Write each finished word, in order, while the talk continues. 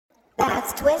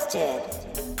That's Twisted.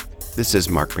 This is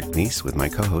Mark McNease with my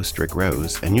co-host Rick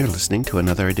Rose, and you're listening to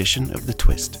another edition of The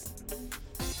Twist.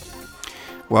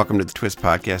 Welcome to The Twist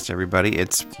Podcast, everybody.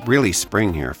 It's really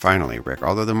spring here, finally, Rick.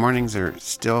 Although the mornings are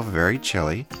still very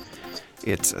chilly,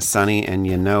 it's sunny, and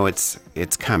you know it's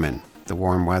coming. The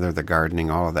warm weather, the gardening,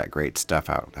 all of that great stuff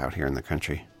out here in the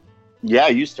country. Yeah,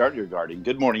 you started your gardening.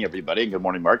 Good morning, everybody, and good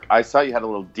morning, Mark. I saw you had a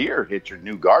little deer hit your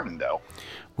new garden, though.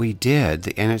 We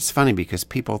did, and it's funny because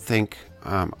people think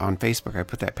on Facebook, I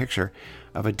put that picture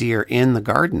of a deer in the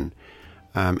garden,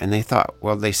 and they thought,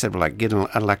 they said, get an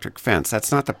electric fence.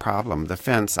 That's not the problem. The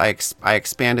fence, I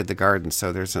expanded the garden,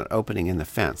 so there's an opening in the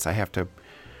fence. I have to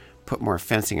put more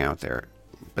fencing out there,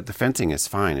 but the fencing is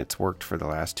fine. It's worked for the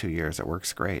last 2 years. It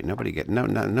works great. Nobody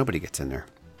gets in there.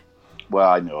 Well,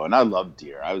 I know, and I love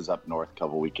deer. I was up north a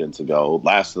couple weekends ago,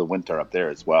 last of the winter up there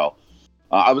as well.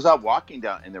 I was out walking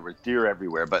down, and there were deer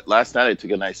everywhere. But last night I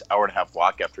took a nice hour-and-a-half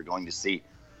walk after going to see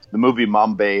the movie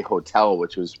Mumbai Hotel,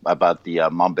 which was about the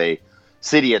Mumbai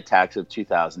city attacks of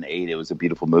 2008. It was a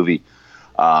beautiful movie,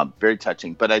 very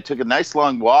touching. But I took a nice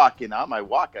long walk, and on my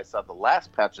walk I saw the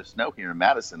last patch of snow here in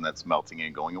Madison that's melting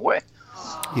and going away.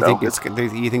 You think there's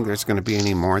going to be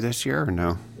any more this year, or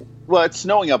no? Well, it's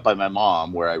snowing up by my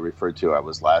mom, where I referred to I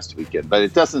was last weekend, but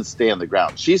it doesn't stay on the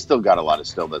ground. She's still got a lot of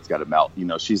snow that's got to melt. You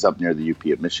know, she's up near the UP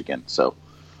of Michigan. So,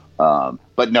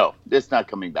 but no, it's not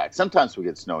coming back. Sometimes we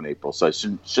get snow in April, so I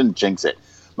shouldn't jinx it.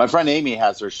 My friend Amy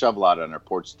has her shovel out on her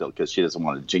porch still because she doesn't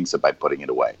want to jinx it by putting it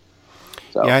away.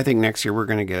 So. Yeah, I think next year we're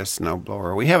going to get a snow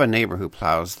blower. We have a neighbor who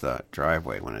plows the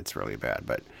driveway when it's really bad,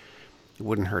 but it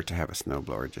wouldn't hurt to have a snow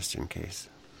blower just in case.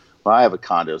 Well, I have a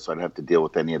condo, so I don't have to deal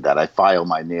with any of that. I file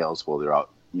my nails while they're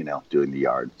out, doing the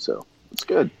yard. So it's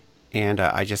good. And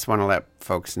I just want to let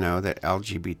folks know that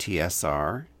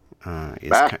LGBTSR is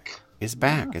back. Yeah. It's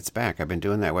back. I've been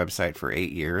doing that website for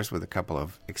 8 years with a couple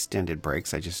of extended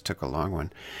breaks. I just took a long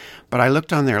one. But I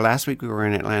looked on there. Last week we were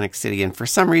in Atlantic City, and for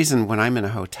some reason when I'm in a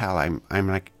hotel, I'm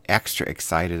like extra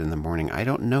excited in the morning. I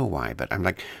don't know why, but I'm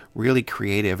like really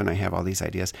creative, and I have all these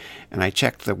ideas. And I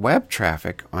checked the web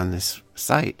traffic on this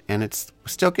site, and it's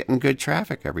still getting good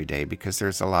traffic every day because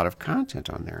there's a lot of content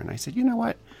on there. And I said, you know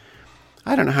what?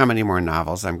 I don't know how many more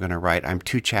novels I'm going to write. I'm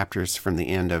 2 chapters from the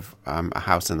end of A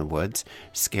House in the Woods.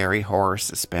 Scary, horror,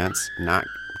 suspense, not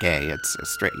gay. It's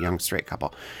a young straight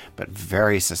couple, but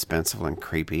very suspenseful and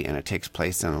creepy, and it takes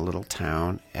place in a little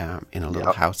town, in a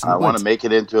little house in the woods. I want to make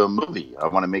it into a movie.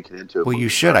 Well, you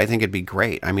should. I think it'd be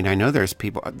great. I mean, I know there's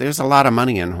a lot of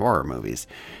money in horror movies.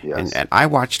 Yes. And I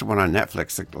watched one on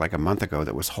Netflix like a month ago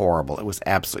that was horrible. It was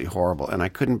absolutely horrible, and I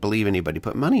couldn't believe anybody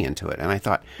put money into it. And I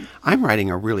thought, I'm writing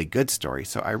a really good story,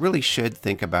 so I really should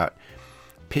think about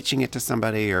pitching it to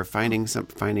somebody or finding some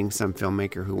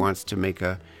filmmaker who wants to make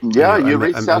a reached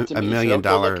out to $1 me, million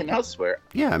so looking elsewhere.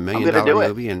 $1 million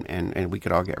movie and we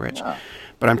could all get rich. Yeah.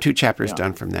 But I'm 2 chapters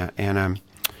done from that, and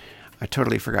I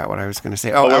totally forgot what I was going to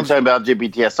say. We're talking about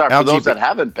LGBTSR. For those that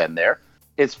haven't been there,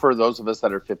 it's for those of us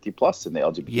that are 50 plus in the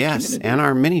LGBT community. And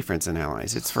our many friends and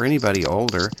allies. It's for anybody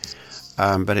older.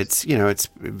 But it's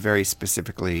very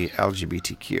specifically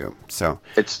LGBTQ. So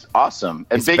it's awesome.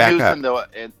 And big news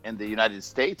in the United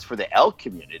States for the L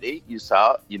community. You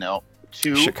saw,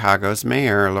 2 Chicago's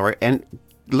mayor, Lori, and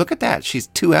look at that. She's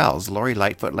 2 L's. Lori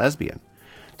Lightfoot, lesbian.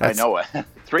 I know it.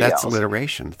 3 L's. That's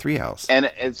alliteration. 3 L's.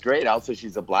 And it's great. Also,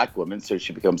 she's a black woman, so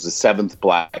she becomes the 7th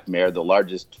black mayor, the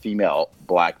largest female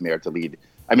black mayor to lead.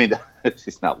 I mean,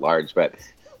 she's not large, but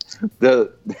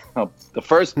the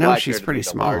first black she's pretty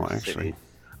small actually.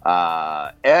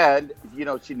 And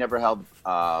she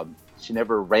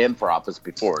never ran for office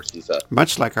before. She's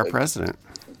much like our president.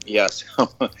 Yes.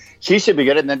 She should be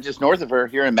good. And then just north of her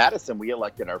here in Madison, we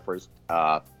elected our first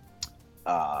a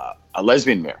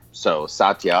lesbian mayor. So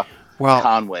Satya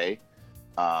Conway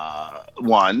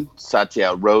won.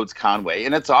 Satya Rhodes Conway,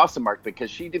 and it's awesome, Mark, because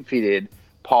she defeated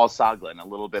Paul Soglin. A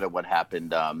little bit of what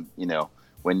happened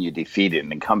when you defeat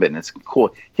an incumbent. It's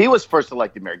cool. He was first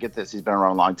elected mayor. Get this. He's been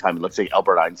around a long time. He looks like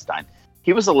Albert Einstein.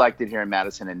 He was elected here in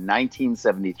Madison in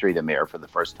 1973, the mayor for the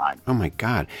first time. Oh, my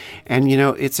God. And,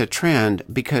 it's a trend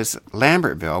because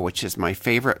Lambertville, which is my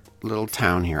favorite little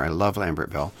town here, I love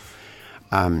Lambertville,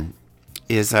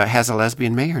 has a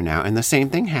lesbian mayor now. And the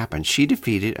same thing happened. She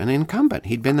defeated an incumbent.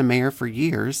 He'd been the mayor for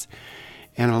years.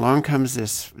 And along comes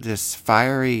this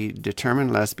fiery,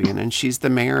 determined lesbian, and she's the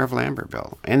mayor of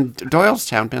Lambertville. And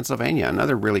Doylestown, Pennsylvania,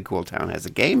 another really cool town, has a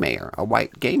gay mayor, a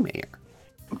white gay mayor.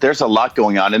 There's a lot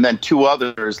going on. And then 2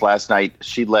 others last night.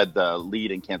 She led the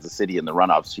lead in Kansas City in the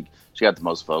runoffs. She got the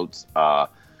most votes.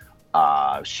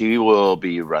 She will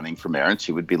be running for mayor, and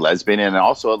she would be lesbian. And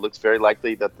also it looks very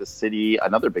likely that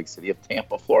another big city of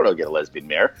Tampa, Florida, will get a lesbian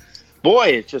mayor. Boy,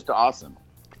 it's just awesome.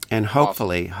 And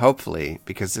hopefully,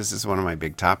 because this is one of my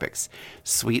big topics,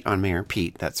 sweet on Mayor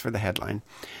Pete. That's for the headline.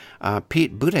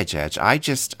 Pete Buttigieg.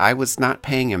 I was not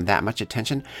paying him that much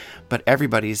attention, but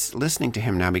everybody's listening to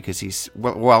him now because he's,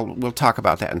 well, we'll talk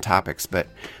about that in topics, but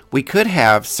we could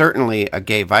have certainly a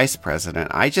gay vice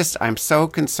president. I'm so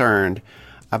concerned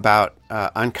about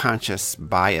unconscious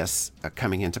bias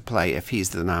coming into play if he's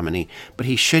the nominee, but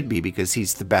he should be because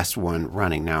he's the best one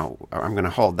running. Now, I'm going to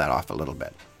hold that off a little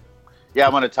bit. Yeah, I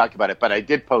want to talk about it, but I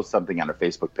did post something on our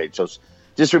Facebook page. So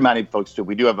just reminding folks, too,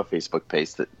 we do have a Facebook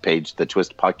page, The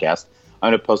Twist Podcast.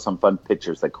 I'm going to post some fun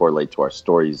pictures that correlate to our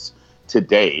stories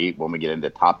today when we get into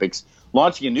topics.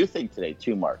 Launching a new thing today,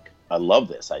 too, Mark. I love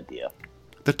this idea.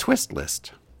 The Twist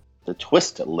List. The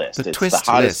Twist List. The Twist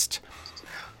List.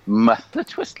 The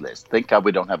Twist List. Thank God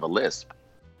we don't have a lisp.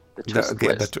 The Twist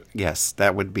List. Yes,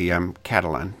 that would be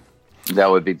Catalan. That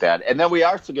would be bad. And then we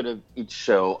are also going to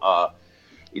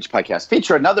each podcast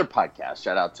feature another podcast.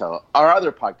 Shout out to our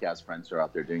other podcast friends who are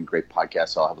out there doing great podcasts.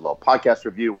 So I'll have a little podcast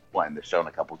review. We'll end the show in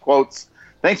a couple of quotes.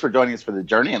 Thanks for joining us for the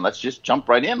journey, and let's just jump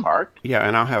right in, Mark. Yeah,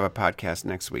 and I'll have a podcast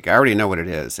next week. I already know what it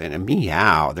is. And a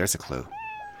meow, there's a clue.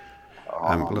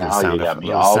 A little sound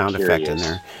effect in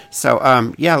there. So,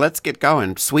 let's get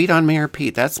going. Sweet on Mayor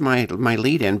Pete. That's my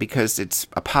lead-in because it's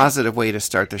a positive way to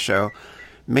start the show.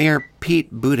 Mayor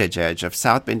Pete Buttigieg of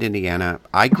South Bend, Indiana.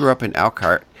 I grew up in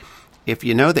Elkhart. If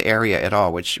you know the area at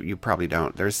all, which you probably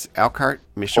don't, there's Elkhart,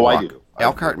 Mishawaka.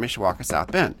 Elkhart, Mishawaka,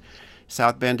 South Bend.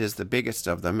 South Bend is the biggest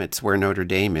of them. It's where Notre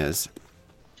Dame is.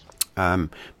 But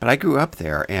I grew up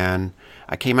there, and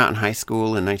I came out in high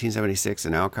school in 1976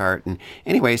 in Elkhart. And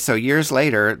anyway, so years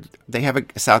later,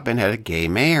 South Bend had a gay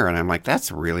mayor, and I'm like,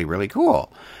 that's really, really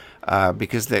cool.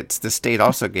 Because the state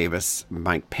also gave us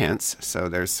Mike Pence, so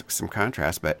there's some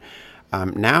contrast. But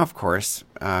now, of course,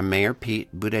 Mayor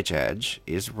Pete Buttigieg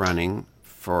is running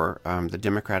for the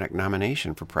Democratic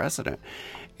nomination for president.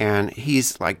 And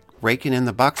he's like raking in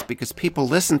the bucks because people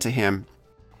listen to him.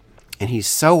 And he's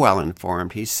so well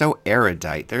informed. He's so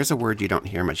erudite. There's a word you don't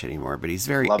hear much anymore, but he's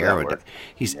very erudite.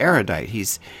 He's erudite.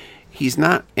 He's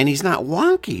not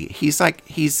wonky. He's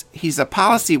a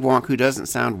policy wonk who doesn't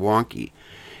sound wonky,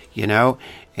 you know.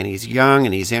 And he's young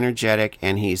and he's energetic.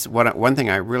 And he's one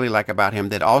thing I really like about him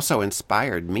that also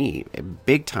inspired me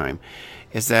big time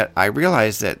is that I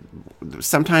realized that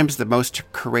sometimes the most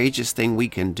courageous thing we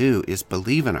can do is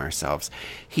believe in ourselves.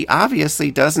 He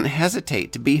obviously doesn't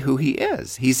hesitate to be who he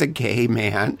is. He's a gay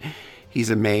man. He's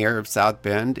a mayor of South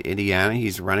Bend, Indiana.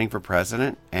 He's running for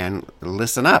president. And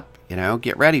listen up,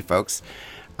 get ready, folks.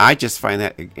 I just find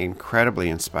that incredibly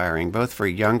inspiring, both for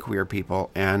young queer people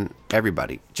and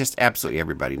everybody. Just absolutely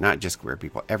everybody, not just queer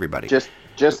people, everybody.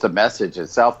 Just the message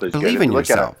itself is believe good. in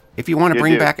yourself. If you want to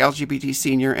bring back LGBT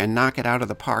senior and knock it out of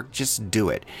the park, just do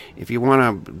it. If you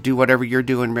want to do whatever you're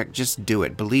doing, Rick, just do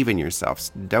it. Believe in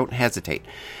yourself. Don't hesitate.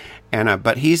 And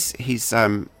but he's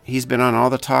been on all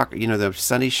the talk, the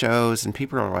Sunday shows, and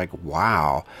people are like,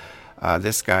 wow.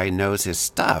 This guy knows his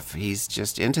stuff. He's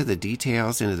just into the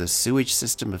details, into the sewage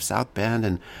system of South Bend,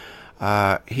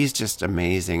 and he's just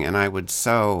amazing. And I would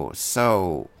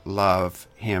so love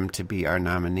him to be our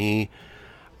nominee.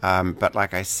 But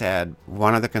like I said,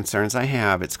 one of the concerns I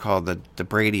have, it's called the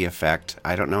Brady effect.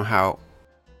 I don't know how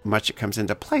much it comes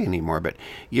into play anymore, but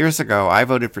years ago, I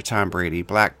voted for Tom Brady,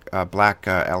 black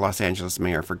Los Angeles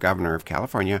mayor for governor of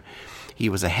California. He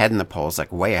was ahead in the polls,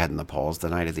 like way ahead in the polls the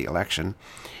night of the election.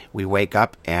 We wake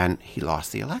up and he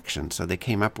lost the election. So they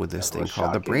came up with this thing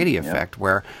called the Brady effect,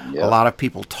 where a lot of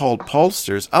people told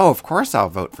pollsters, oh, of course I'll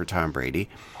vote for Tom Brady.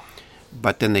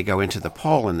 But then they go into the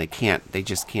poll and they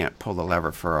just can't pull the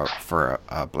lever for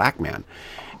a black man.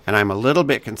 And I'm a little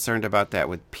bit concerned about that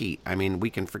with Pete. I mean, we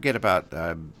can forget about,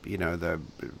 the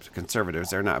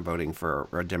conservatives. They're not voting for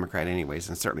a Democrat anyways,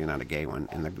 and certainly not a gay one.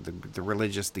 And the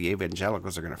religious, the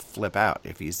evangelicals are going to flip out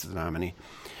if he's the nominee.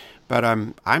 But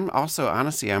I'm also,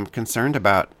 honestly, I'm concerned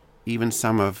about even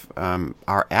some of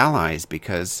our allies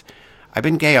because I've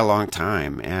been gay a long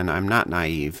time, and I'm not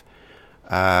naive.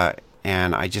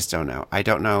 And I just don't know. I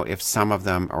don't know if some of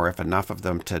them or if enough of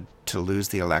them to lose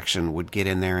the election would get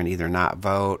in there and either not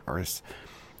vote or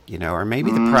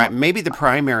maybe the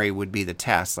primary would be the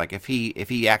test. Like if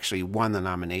he actually won the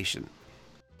nomination.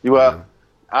 Well,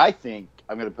 I think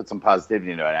I'm going to put some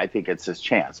positivity into it. I think it's his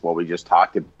chance. What we just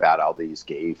talked about, all these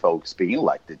gay folks being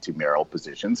elected to mayoral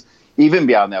positions. Even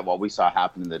beyond that, what we saw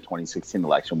happen in the 2016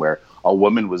 election where a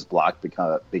woman was blocked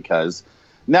because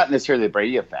not necessarily the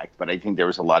Brady effect, but I think there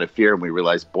was a lot of fear, and we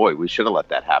realized, boy, we should have let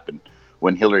that happen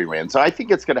when Hillary ran. So I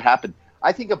think it's going to happen.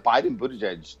 I think a Biden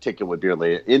Buttigieg ticket would be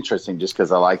really interesting just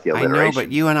because I like the alliteration. I know,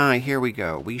 but you and I, here we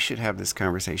go. We should have this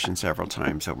conversation several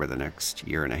times over the next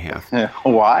year and a half.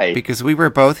 Why? Because we were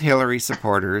both Hillary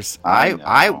supporters.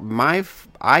 I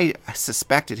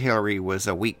suspected Hillary was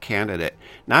a weak candidate,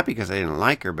 not because I didn't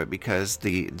like her, but because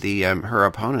her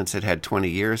opponents had 20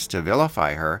 years to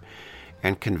vilify her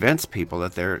and convince people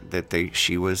that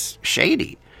she was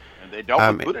shady. They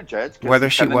don't with Buttigieg, whether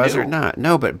she was or not.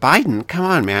 No, but Biden, come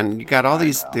on, man! You got all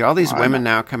these women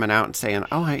now coming out and saying,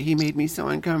 "Oh, he made me so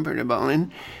uncomfortable,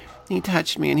 and he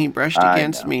touched me, and he brushed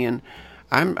against me," and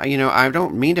I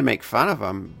don't mean to make fun of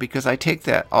him because I take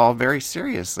that all very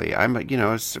seriously. I'm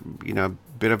a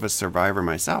bit of a survivor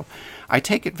myself. I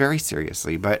take it very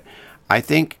seriously, but I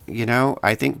think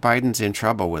Biden's in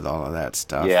trouble with all of that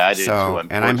stuff. Yeah, I do too.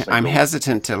 And I'm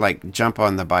hesitant to jump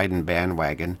on the Biden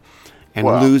bandwagon and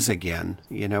lose again.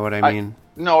 You know what I mean?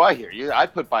 No, I hear you. I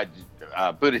put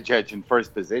Buttigieg in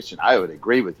first position. I would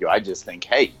agree with you. I just think,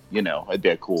 hey, it'd be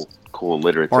a cool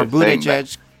alliterative or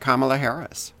Buttigieg, thing, Kamala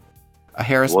Harris. A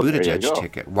Harris-Buttigieg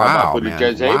ticket. Wow,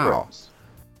 Buttigieg, man. Abrams.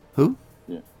 Who?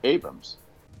 Yeah, Abrams.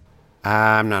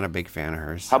 I'm not a big fan of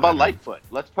hers. How about Lightfoot?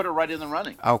 Let's put her right in the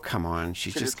running. Oh, come on.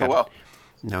 She's just got... Well.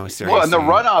 No, seriously. Well, in the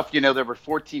runoff, there were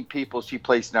 14 people. She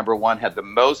placed number one, had the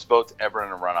most votes ever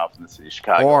in a runoff in the city of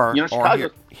Chicago. Chicago.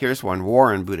 Here's one: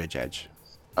 Warren Buttigieg.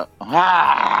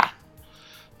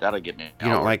 That'll get me. You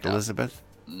don't like Elizabeth?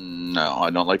 No,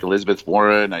 I don't like Elizabeth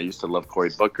Warren. I used to love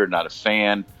Cory Booker. Not a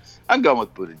fan. I'm going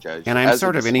with Buttigieg. And I'm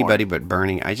sort of anybody but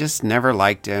Bernie. I just never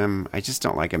liked him. I just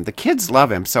don't like him. The kids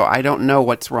love him, so I don't know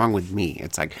what's wrong with me.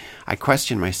 It's like I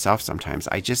question myself sometimes.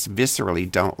 I just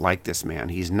viscerally don't like this man.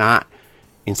 He's not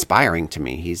inspiring to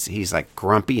me. He's like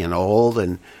grumpy and old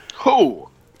and who?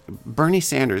 Bernie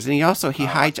Sanders, and it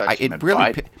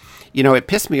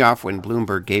pissed me off when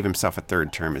Bloomberg gave himself a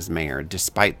third term as mayor,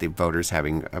 despite the voters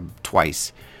having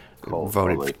twice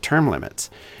voted for term limits.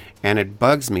 And it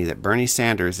bugs me that Bernie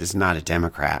Sanders is not a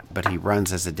Democrat, but he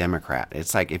runs as a Democrat.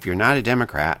 It's like if you're not a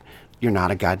Democrat, you're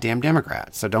not a goddamn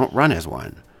Democrat. So don't run as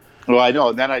one. Well, I know.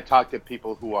 And then I talk to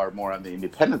people who are more on the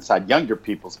independent side, younger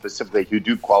people specifically, who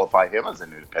do qualify him as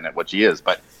an independent, which he is.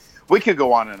 But we could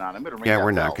go on and on. I'm going to ring that bell.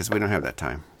 We're not, because we don't have that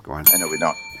time. Go on. I know we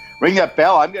don't. Ring that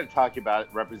bell. I'm going to talk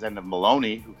about Representative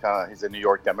Maloney, who is a New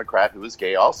York Democrat who is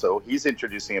gay also. He's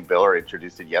introducing a bill, or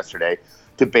introduced it yesterday,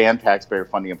 to ban taxpayer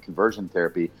funding of conversion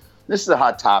therapy. This is a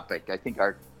hot topic. I think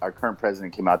our current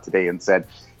president came out today and said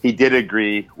he did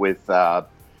agree with the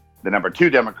number 2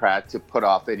 Democrat to put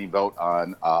off any vote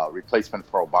on replacement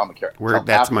for Obamacare.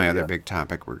 That's my other big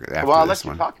topic. I'll let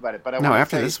you talk about it. But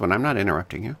after this one, I'm not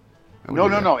interrupting you.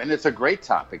 No. And it's a great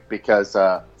topic because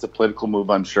it's a political move,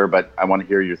 I'm sure, but I want to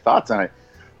hear your thoughts on it.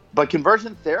 But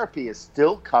conversion therapy is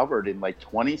still covered in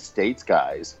 20 states,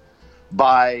 guys,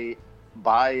 by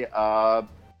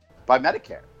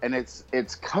Medicare. And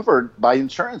it's covered by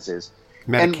insurances.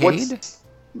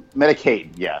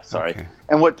 Medicaid, yeah, sorry. Okay.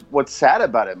 And what's sad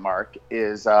about it, Mark,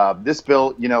 is this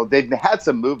bill, they've had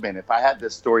some movement. If I had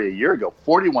this story a year ago,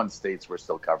 41 states were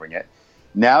still covering it.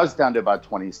 Now it's down to about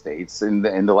 20 states. In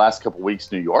the last couple of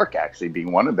weeks, New York actually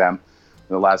being one of them,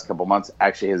 in the last couple of months,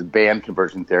 actually has banned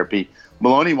conversion therapy.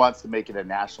 Maloney wants to make it a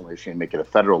national issue and make it a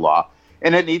federal law,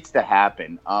 and it needs to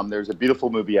happen. There's a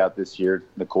beautiful movie out this year.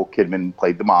 Nicole Kidman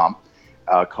played the mom.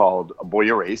 Called A Boy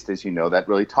Erased, as you know, that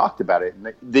really talked about it.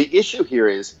 And the issue here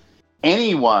is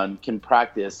anyone can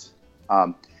practice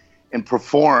and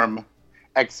perform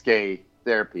ex-gay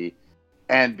therapy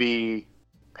and be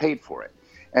paid for it.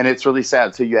 And it's really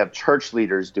sad. So you have church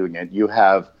leaders doing it. You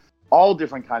have all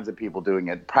different kinds of people doing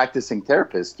it, practicing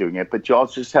therapists doing it, but you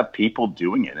also just have people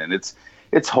doing it. And it's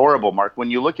horrible, Mark. When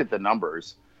you look at the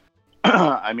numbers,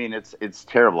 I mean, it's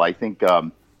terrible. I think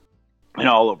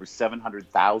all over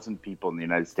 700,000 people in the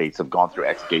United States have gone through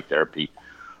ex-gay therapy.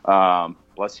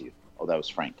 Bless you. Oh, that was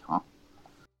Frank, huh?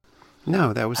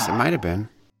 No, it might have been.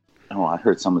 Oh, I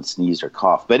heard someone sneeze or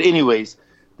cough. But anyways,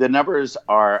 the numbers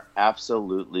are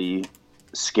absolutely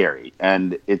scary.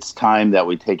 And it's time that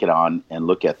we take it on and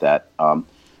look at that. An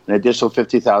additional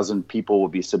 50,000 people will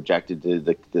be subjected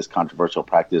to this controversial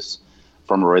practice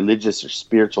from a religious or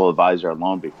spiritual advisor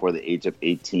alone before the age of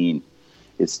 18.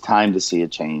 It's time to see a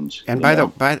change. And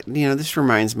this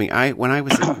reminds me. When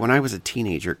I was a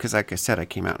teenager, because like I said, I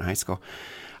came out in high school.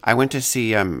 I went to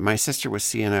see. My sister was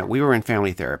seeing we were in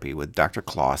family therapy with Dr.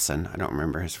 Clausen. I don't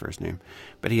remember his first name,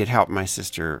 but he had helped my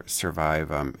sister survive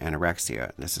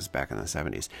anorexia. This is back in the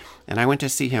 70s, and I went to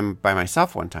see him by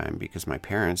myself one time because my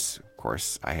parents, of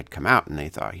course, I had come out and they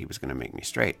thought he was going to make me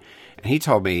straight. And he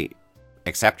told me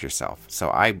accept yourself. So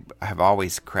I have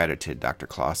always credited Dr.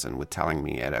 Clausen with telling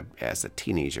me as a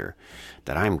teenager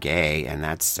that I'm gay, and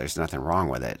there's nothing wrong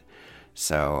with it.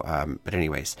 So, but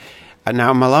anyways,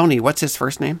 now Maloney, what's his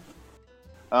first name?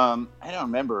 I don't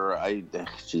remember. And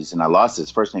I lost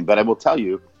his first name, but I will tell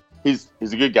you, he's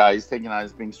a good guy. He's taken on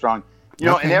as being strong.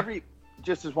 And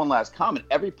just as one last comment,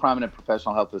 every prominent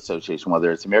professional health association,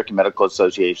 whether it's the American Medical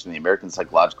Association, the American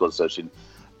Psychological Association,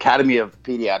 Academy of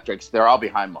Pediatrics, they're all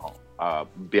behind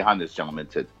this gentleman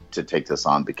to take this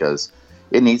on, because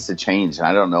it needs to change. And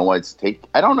I don't know why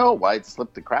it's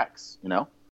slipped the cracks,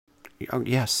 Oh,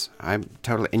 yes, I'm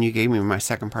totally. And you gave me my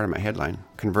second part of my headline,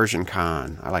 conversion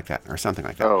con. I like that, or something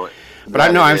like that. Oh, but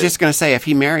I was just going to say, if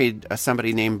he married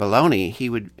somebody named Baloney, he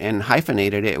would, and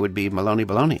hyphenated it, it would be Maloney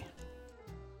Baloney.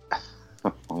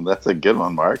 Well, that's a good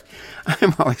one, Mark.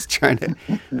 I'm always trying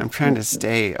to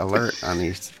stay alert on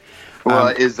these. Well,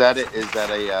 is that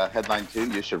a headline too?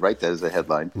 You should write that as a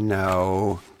headline.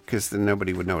 No, because then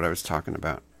nobody would know what I was talking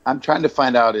about. I'm trying to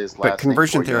find out his last name. But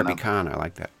conversion therapy con, I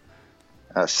like that.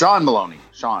 Sean Maloney.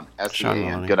 Sean,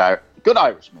 S-E-A-N. Good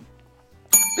Irishman.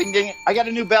 Ding, ding. I got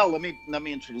a new bell. Let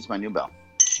me introduce my new bell.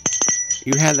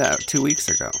 You had that 2 weeks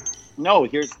ago. No,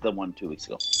 here's the one 2 weeks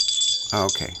ago. Oh,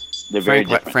 okay. They're very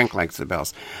different. Frank likes the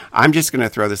bells. I'm just going to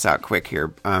throw this out quick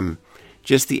here.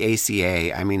 Just the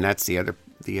ACA. I mean, that's the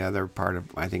other part of.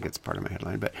 I think it's part of my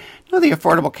headline. But no, the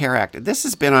Affordable Care Act. This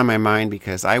has been on my mind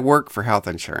because I work for health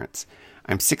insurance.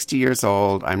 I'm 60 years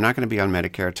old. I'm not going to be on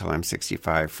Medicare until I'm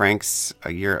 65. Frank's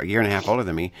a year and a half older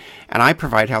than me, and I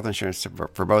provide health insurance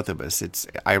for both of us.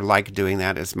 I like doing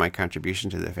that as my contribution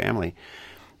to the family.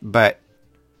 But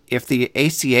if the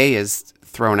ACA is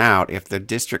thrown out, if the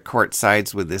district court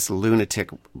sides with this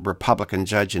lunatic Republican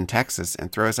judge in Texas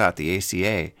and throws out the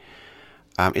ACA,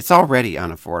 it's already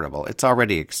unaffordable. It's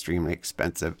already extremely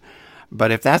expensive. But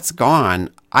if that's gone,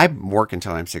 I work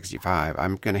until I'm 65.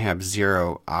 I'm going to have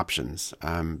zero options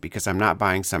because I'm not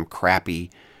buying some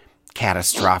crappy,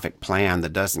 catastrophic plan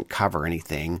that doesn't cover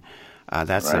anything.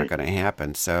 That's not going to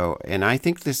happen. So, and I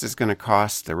think this is going to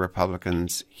cost the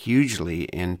Republicans hugely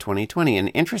in 2020.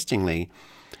 And interestingly,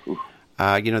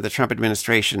 the Trump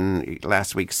administration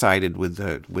last week sided with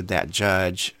that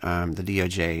judge, the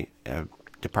DOJ,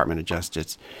 Department of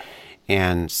Justice,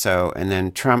 and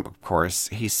then Trump, of course,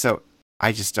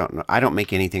 I just don't know. I don't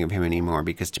make anything of him anymore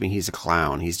because to me he's a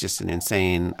clown. He's just an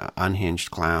insane,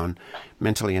 unhinged clown,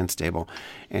 mentally unstable.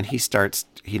 And he starts,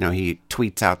 he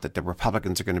tweets out that the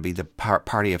Republicans are going to be the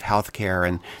party of healthcare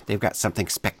and they've got something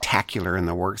spectacular in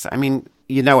the works. I mean,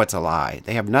 it's a lie.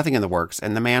 They have nothing in the works,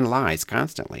 and the man lies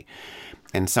constantly.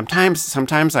 And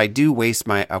sometimes I do waste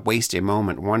a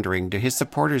moment wondering, do his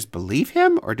supporters believe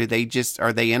him, or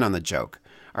are they in on the joke?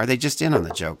 Are they just in on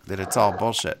the joke that it's all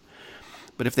bullshit?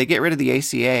 But if they get rid of the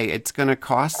ACA, it's going to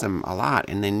cost them a lot.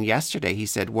 And then yesterday he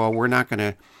said, well, we're not going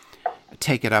to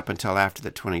take it up until after the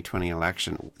 2020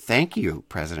 election. Thank you,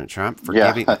 President Trump, for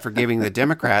giving the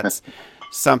Democrats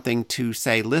something to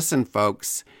say, listen,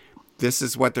 folks, this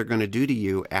is what they're going to do to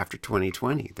you after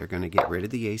 2020. They're going to get rid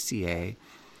of the ACA.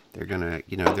 They're going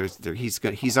to,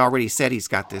 he's already said he's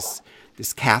got this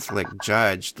Catholic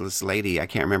judge, this lady, I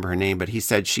can't remember her name, but he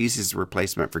said she's his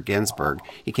replacement for Ginsburg.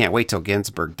 He can't wait till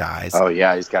Ginsburg dies. Oh,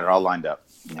 yeah, he's got it all lined up.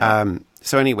 Yeah.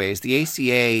 So anyways, the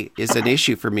ACA is an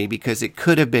issue for me because it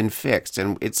could have been fixed,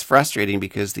 and it's frustrating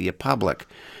because the public,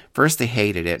 first they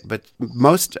hated it, but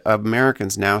most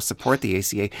Americans now support the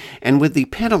ACA, and with the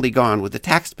penalty gone, with the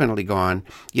tax penalty gone,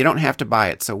 you don't have to buy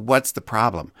it. So what's the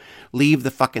problem? Leave the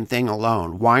fucking thing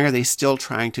alone. Why are they still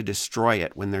trying to destroy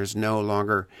it when there's no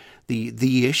longer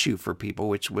the issue for people,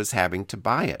 which was having to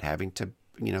buy it, having to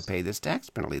pay this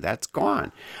tax penalty? That's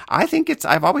gone.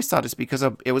 I've always thought it's because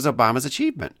it was Obama's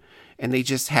achievement, and they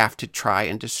just have to try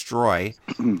and destroy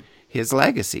his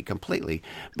legacy completely.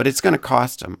 But it's going to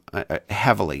cost him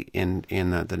heavily in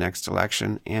the next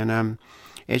election, and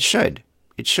it should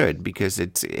because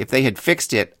if they had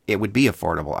fixed it, it would be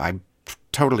affordable. I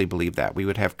totally believe that. We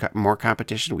would have more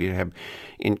competition. We would have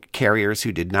carriers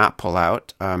who did not pull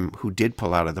out, who did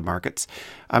pull out of the markets.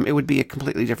 It would be a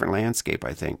completely different landscape,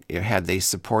 I think, had they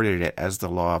supported it as the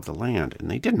law of the land,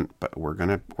 and they didn't. But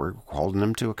we're holding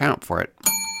them to account for it.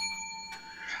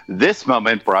 This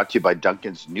moment brought to you by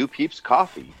Dunkin's new Peeps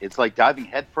coffee. It's like diving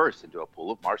headfirst into a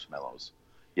pool of marshmallows.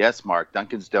 Yes, Mark,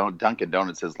 Dunkin'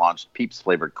 Donuts has launched Peeps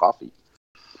flavored coffee.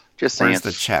 Just saying. Where's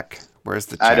the check?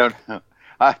 Check? I don't know.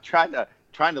 I'm trying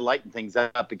to lighten things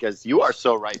up because you are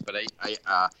so right, but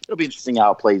it'll be interesting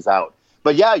how it plays out.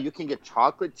 But yeah, you can get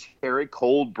chocolate cherry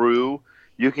cold brew.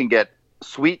 You can get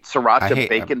sweet sriracha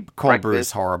bacon cold brew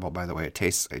is horrible, by the way.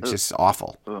 It's just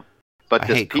awful. But I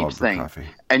this hate cold Peeps brew thing, coffee.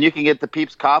 and you can get the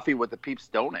Peeps coffee with the Peeps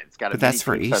donut. It's got But that's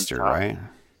for Easter, right?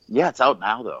 Yeah, it's out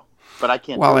now though. But I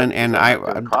can't. Well, do it and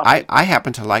I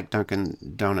happen to like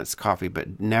Dunkin' Donuts coffee,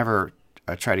 but never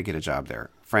try to get a job there.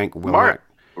 Frank will not.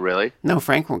 Really? No,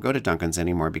 Frank won't go to Dunkin's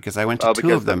anymore because I went to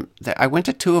two of them. I went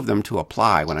to two of them to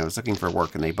apply when I was looking for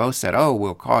work, and they both said, "Oh,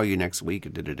 we'll call you next week."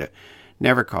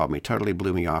 Never called me. Totally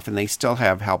blew me off. And they still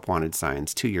have help wanted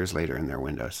signs 2 years later in their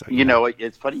window. So you know,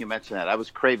 it's funny you mention that. I was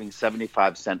craving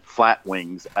 75-cent flat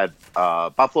wings at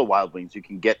Buffalo Wild Wings. You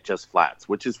can get just flats,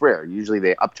 which is rare. Usually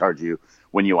they upcharge you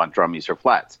when you want drummies or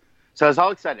flats. So I was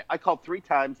all excited. I called 3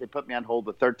 times. They put me on hold.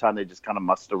 The third time, they just kind of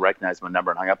must have recognized my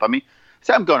number and hung up on me.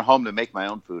 So I'm going home to make my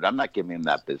own food. I'm not giving them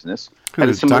that business.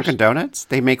 Who's Dunkin' Donuts?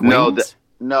 They make wings?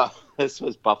 No, this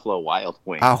was Buffalo Wild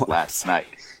Wings last night.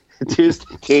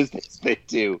 Tuesdays they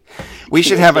do. We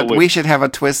should have a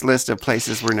twist list of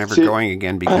places we're never going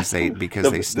again because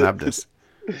they snubbed us.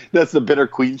 That's the Bitter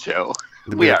Queen show.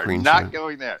 We are not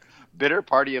going there. Bitter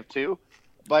Party of 2.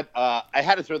 But I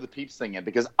had to throw the Peeps thing in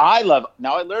because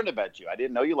now I learned about you. I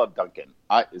didn't know you love Dunkin'.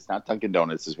 It's not Dunkin'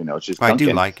 Donuts as we know. It's just Dunkin'.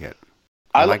 I do like it.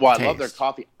 I love their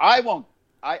coffee. I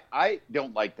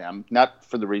don't like them, not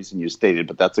for the reason you stated,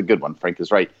 but that's a good one. Frank is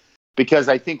right. Because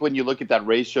I think when you look at that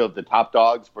ratio of the top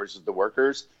dogs versus the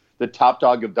workers, the top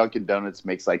dog of Dunkin' Donuts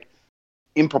makes like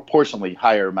improportionately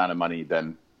higher amount of money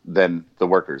than the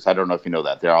workers. I don't know if you know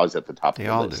that. They're always at the top of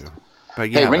the list. They all do.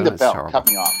 But yeah, hey, ring the bell. Horrible. Cut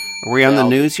me off. Are we on the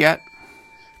news yet?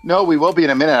 No, we will be in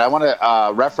a minute. I want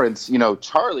to reference,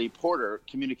 Charlie Porter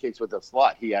communicates with us a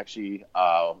lot. He actually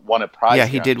won a prize. Yeah,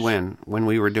 he did win when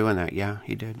we were doing that. Yeah,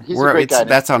 he did. He's a great guy.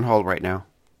 That's on hold right now.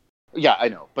 Yeah, I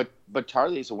know. But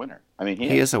Charlie's a winner. I mean,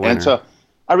 he is a winner. And so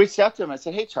I reached out to him. I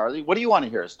said, hey, Charlie, what do you want to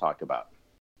hear us talk about?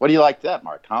 What do you like that,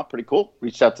 Mark? Huh? Pretty cool.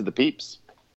 Reached out to the Peeps.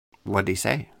 What did he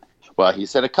say? Well, he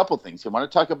said a couple things. He wanted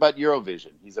to talk about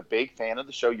Eurovision. He's a big fan of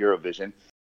the show Eurovision.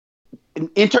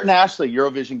 Internationally,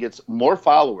 Eurovision gets more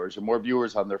followers or more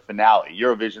viewers on their finale.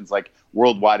 Eurovision's like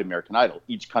worldwide American Idol.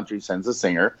 Each country sends a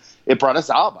singer. It brought us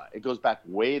ABBA. It goes back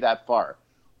way that far.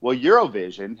 Well,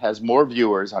 Eurovision has more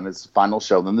viewers on its final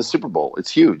show than the Super Bowl. It's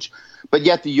huge. But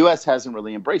yet the U.S. hasn't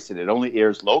really embraced it. It only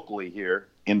airs locally here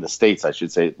in the States, I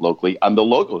should say, locally, on the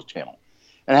Logos channel.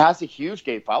 And it has a huge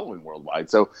gay following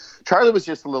worldwide. So Charlie was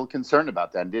just a little concerned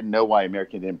about that and didn't know why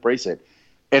America didn't embrace it.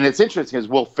 And it's interesting because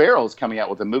Will Ferrell's coming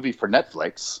out with a movie for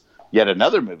Netflix, yet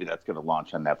another movie that's going to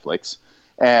launch on Netflix.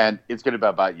 And it's going to be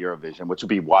about Eurovision, which will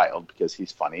be wild because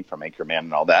he's funny from Anchorman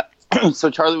and all that. So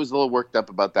Charlie was a little worked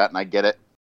up about that, and I get it.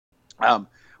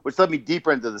 Which led me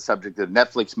deeper into the subject of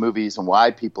Netflix movies and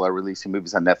why people are releasing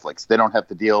movies on Netflix. They don't have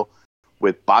to deal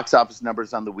with box office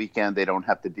numbers on the weekend. They don't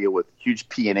have to deal with huge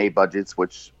P&A budgets,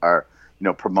 which are,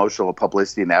 promotional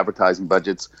publicity and advertising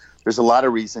budgets. There's a lot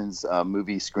of reasons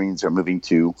movie screens are moving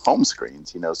to home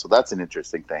screens, so that's an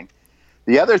interesting thing.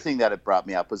 The other thing that it brought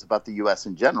me up was about the U.S.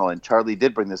 in general, and Charlie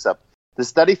did bring this up. The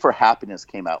Study for Happiness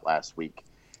came out last week,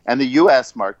 and the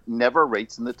U.S., Mark, never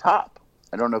rates in the top.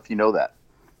 I don't know if you know that.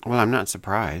 Well, I'm not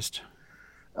surprised.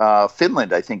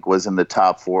 Finland, I think, was in the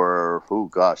top for,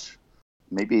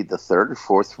 maybe the third or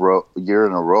fourth year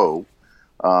in a row.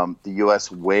 The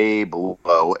U.S. way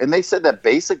below. And they said that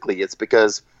basically it's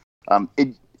because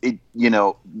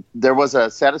there was a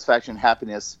satisfaction,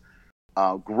 happiness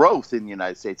growth in the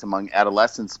United States among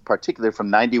adolescents, particularly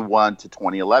from 91 to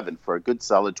 2011 for a good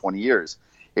solid 20 years.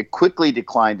 It quickly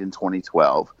declined in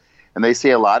 2012. And they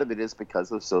say a lot of it is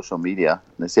because of social media.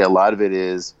 And they say a lot of it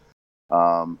is,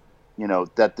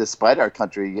 that despite our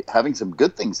country having some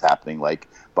good things happening, like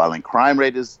violent crime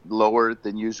rate is lower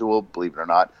than usual, believe it or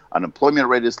not. Unemployment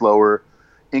rate is lower.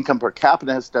 Income per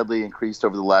capita has steadily increased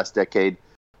over the last decade.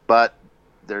 But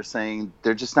they're saying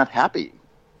they're just not happy,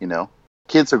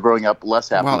 Kids are growing up less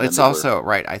happy. Well, it's also,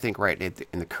 right, I think, right,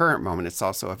 in the current moment, it's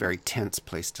also a very tense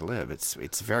place to live.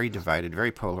 It's very divided,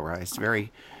 very polarized,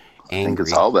 very angry. I think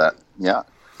it's all that, yeah.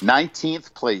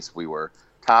 19th place we were.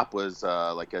 Top was,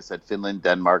 like I said, Finland,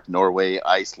 Denmark, Norway,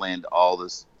 Iceland, all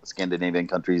the Scandinavian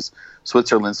countries,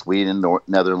 Switzerland, Sweden,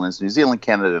 Netherlands, New Zealand,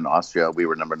 Canada, and Austria. We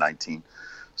were number 19.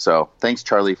 So thanks,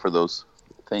 Charlie, for those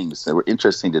things that were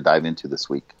interesting to dive into this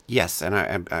week. Yes, and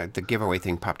the giveaway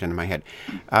thing popped into my head.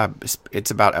 It's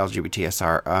about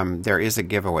LGBTSR. There is a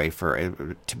giveaway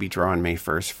to be drawn May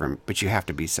 1st but you have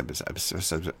to be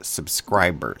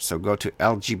subscriber. So go to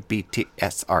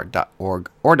lgbtsr.org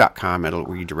or .com. It'll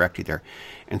redirect you there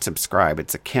and subscribe.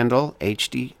 It's a Kindle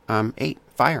HD 8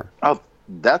 Fire. Oh,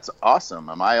 that's awesome.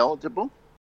 Am I eligible?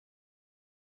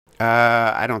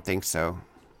 I don't think so.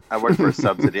 I work for a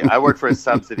subsidy. I work for a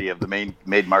subsidy of the main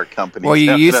Mark company. Well,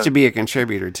 you used to be a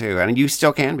contributor too, and you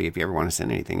still can be if you ever want to send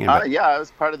anything in. Yeah, I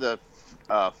was part of the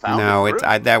No,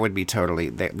 that would be totally.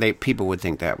 They people would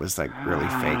think that was like really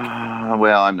fake.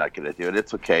 Well, I'm not going to do it.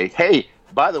 It's okay. Hey,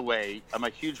 by the way, I'm a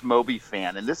huge Moby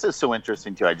fan, and this is so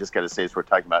interesting too. I just got to say, as we're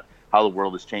talking about how the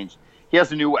world has changed, he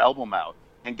has a new album out,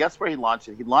 and guess where he launched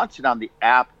it? He launched it on the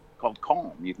app called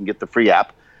Calm. You can get the free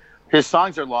app. His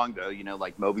songs are long though.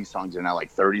 Like Moby songs are now like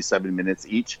 37 minutes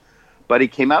each. But he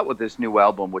came out with this new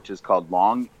album, which is called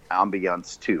Long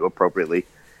Ambiance 2, appropriately.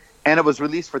 And it was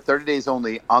released for 30 days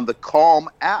only on the Calm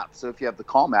app. So if you have the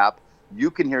Calm app,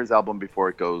 you can hear his album before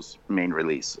it goes main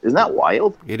release. Isn't that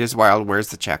wild? It is wild. Where's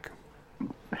the check?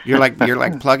 You're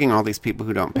like plugging all these people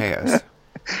who don't pay us.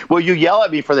 Well, you yell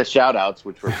at me for the shout outs,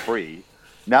 which were free.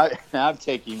 Now I'm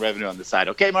taking revenue on the side.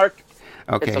 Okay, Mark?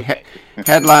 Okay.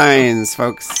 Headlines,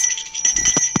 folks.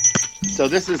 So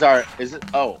this is what?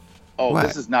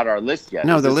 This is not our list yet.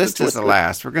 No, the list is the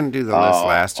last. We're going to do the list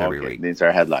last every week. These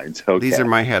are headlines. Okay. These are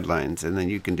my headlines, and then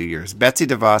you can do yours. Betsy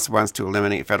DeVos wants to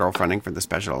eliminate federal funding for the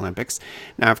Special Olympics.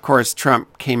 Now, of course,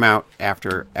 Trump came out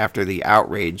after the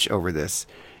outrage over this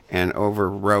and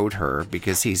overrode her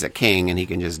because he's a king and he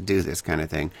can just do this kind of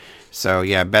thing. So,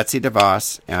 yeah, Betsy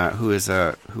DeVos,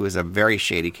 who is a very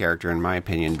shady character in my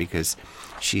opinion because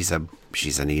she's an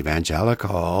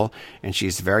evangelical, and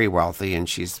she's very wealthy, and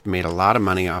she's made a lot of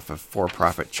money off of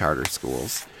for-profit charter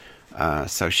schools.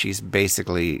 So she's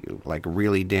basically like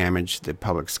really damaged the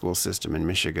public school system in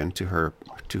Michigan to her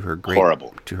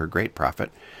great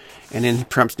profit. And in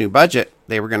Trump's new budget,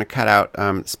 they were going to cut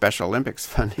out Special Olympics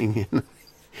funding.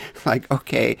 Like,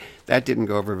 okay, that didn't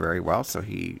go over very well, so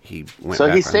he went. So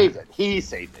he saved it. He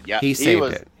saved it. Yeah, he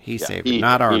saved it.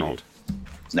 Not Arnold.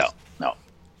 No.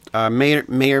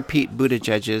 Mayor Pete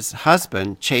Buttigieg's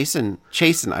husband, Chasen,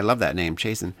 I love that name,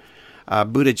 Chasen.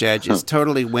 Buttigieg is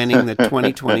totally winning the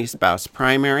 2020 spouse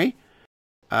primary.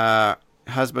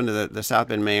 Husband of the South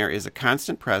Bend mayor is a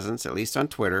constant presence, at least on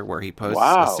Twitter, where he posts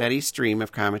a steady stream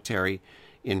of commentary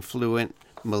in fluent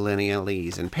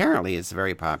millennialese, and apparently it's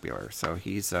very popular. So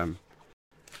he's a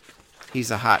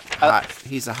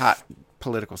hot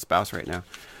political spouse right now.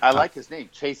 I like his name,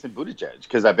 Chasen Buttigieg,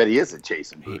 because I bet he is a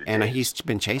Chasen Buttigieg. And he's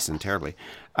been chasing terribly.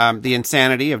 The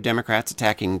insanity of Democrats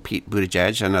attacking Pete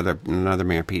Buttigieg, another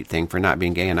Mayor Pete thing for not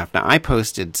being gay enough. Now, I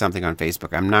posted something on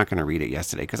Facebook. I'm not going to read it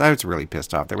yesterday because I was really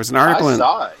pissed off. There was an article. I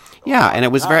saw it. Yeah, and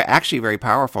it was actually very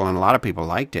powerful, and a lot of people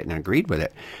liked it and agreed with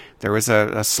it. There was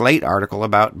a Slate article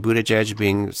about Buttigieg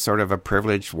being sort of a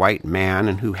privileged white man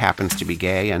and who happens to be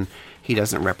gay, and he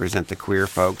doesn't represent the queer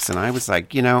folks. And I was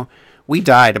like, we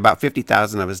died. About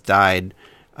 50,000 of us died.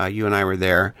 You and I were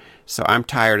there. So I'm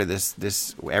tired of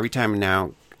this. Every time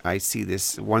now I see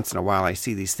this, once in a while I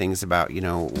see these things about,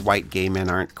 white gay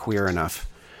men aren't queer enough.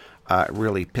 It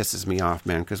really pisses me off,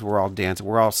 man, because we're all dancing.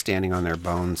 We're all standing on their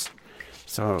bones.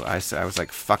 So I was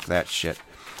like, fuck that shit.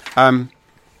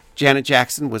 Janet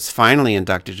Jackson was finally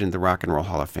inducted into the Rock and Roll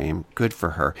Hall of Fame. Good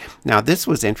for her. Now, this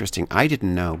was interesting. I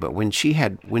didn't know, but when she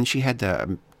had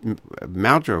the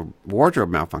wardrobe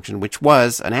malfunction, which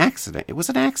was an accident. It was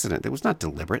an accident. It was not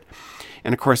deliberate.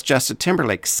 And, of course, Justin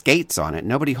Timberlake skates on it.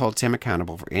 Nobody holds him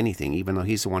accountable for anything, even though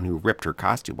he's the one who ripped her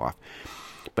costume off.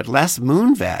 But Les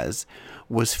Moonves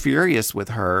was furious with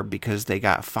her because they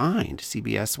got fined.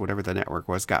 CBS, whatever the network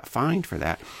was, got fined for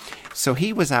that. So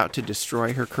he was out to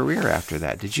destroy her career after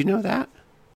that. Did you know that?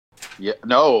 Yeah,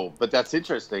 no, but that's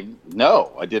interesting.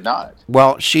 No, I did not.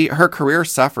 Well, her career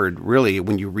suffered really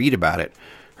when you read about it.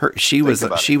 She was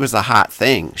a hot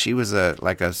thing. She was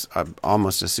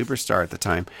almost a superstar at the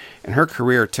time, and her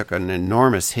career took an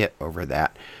enormous hit over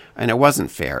that. And it wasn't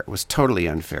fair. It was totally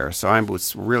unfair. So I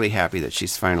was really happy that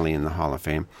she's finally in the Hall of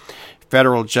Fame.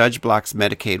 Federal judge blocks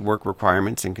Medicaid work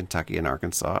requirements in Kentucky and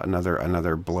Arkansas.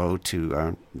 Another blow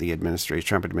to the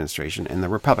Trump administration and the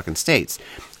Republican states,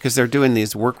 because they're doing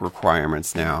these work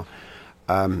requirements now,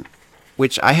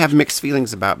 which I have mixed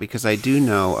feelings about, because I do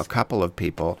know a couple of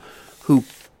people who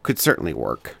could certainly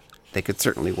work. They could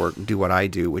certainly do what I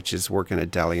do, which is work in a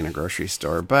deli and a grocery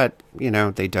store. But,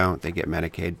 they don't. They get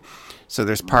Medicaid. So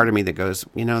there's part of me that goes,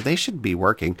 they should be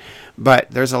working.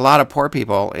 But there's a lot of poor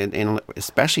people in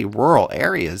especially rural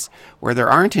areas where there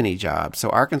aren't any jobs. So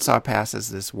Arkansas passes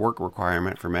this work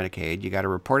requirement for Medicaid. You got to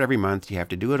report every month. You have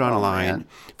to do it online.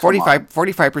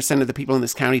 45% of the people in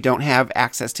this county don't have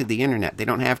access to the internet. They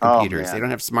don't have computers. They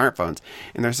don't have smartphones.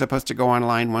 And they're supposed to go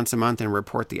online once a month and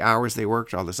report the hours they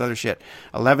worked, all this other shit.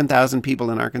 11,000 people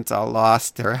in Arkansas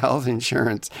lost their health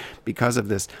insurance because of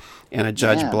this. And a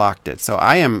judge blocked it. So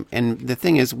and the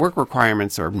thing is, work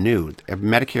requirements are new.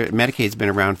 Medicaid's been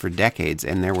around for decades,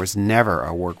 and there was never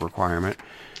a work requirement.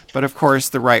 But of course,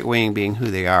 the right wing, being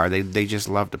who they are, they just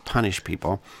love to punish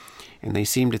people, and they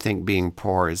seem to think being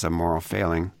poor is a moral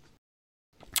failing.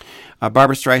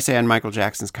 Barbara Streisand and Michael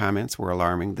Jackson's comments were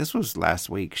alarming. This was last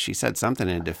week. She said something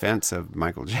in defense of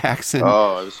Michael Jackson.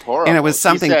 Oh, it was horrible. And it was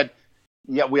something. She said,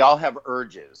 "Yeah, we all have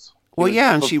urges." Well,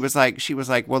 yeah, and she was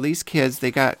like, well, these kids,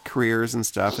 they got careers and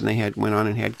stuff, and they went on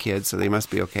and had kids, so they must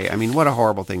be okay. I mean, what a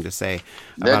horrible thing to say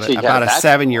about a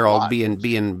 7-year-old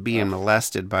being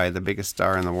molested by the biggest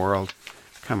star in the world.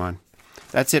 Come on,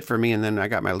 that's it for me. And then I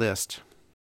got my list.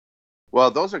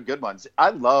 Well, those are good ones.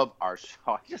 I love our show.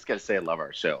 I just got to say, I love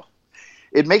our show.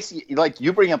 It makes you, like,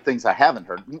 you bring up things I haven't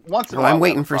heard. Once in a while, I'm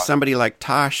waiting for somebody like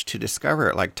Tosh to discover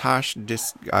it. Like Tosh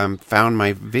just found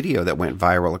my video that went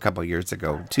viral a couple of years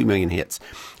ago, 2 million hits.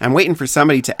 I'm waiting for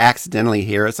somebody to accidentally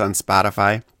hear us on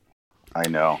Spotify. I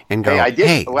know. And go,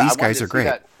 these guys are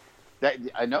great. That,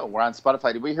 I know. We're on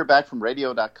Spotify. Did we hear back from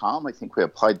radio.com? I think we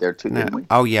applied there too, didn't we?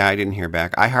 Oh, yeah, I didn't hear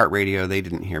back. iHeartRadio, they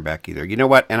didn't hear back either. You know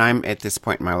what? And I'm at this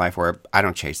point in my life where I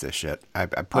don't chase this shit. I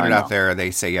put it out there.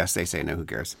 They say yes, they say no. Who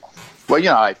cares? Well, you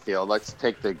know how I feel. Let's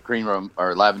take the green room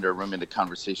or lavender room into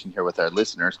conversation here with our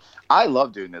listeners. I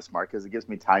love doing this, Mark, because it gives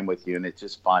me time with you, and it's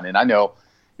just fun. And I know,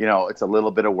 it's a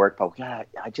little bit of work, but God,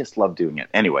 I just love doing it.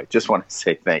 Anyway, just want to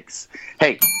say thanks.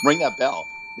 Hey, ring that bell.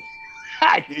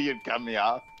 I knew you'd cut me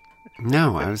off.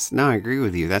 No, I agree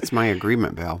with you. That's my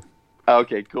agreement bell.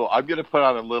 Okay, cool. I'm going to put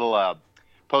on a little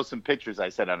post some pictures I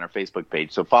said on our Facebook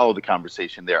page. So follow the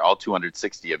conversation there. All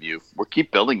 260 of you. We'll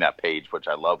keep building that page, which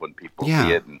I love when people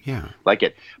see it and like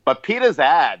it. But PETA's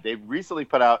ad, they recently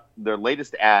put out their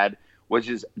latest ad, which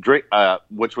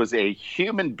was a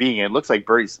human being. It looks like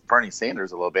Bernie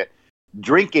Sanders a little bit,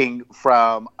 drinking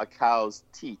from a cow's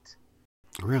teat.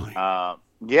 Really?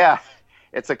 Yeah.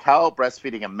 It's a cow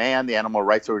breastfeeding a man. The animal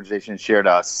rights organization shared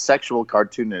a sexual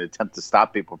cartoon in an attempt to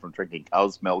stop people from drinking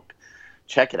cow's milk.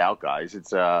 Check it out, guys.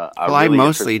 It's well, really I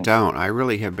mostly don't. I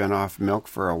really have been off milk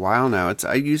for a while now.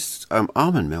 I use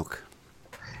almond milk.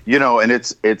 And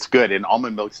it's good. And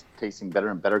almond milk's tasting better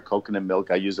and better. Coconut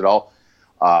milk, I use it all.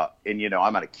 And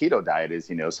I'm on a keto diet, as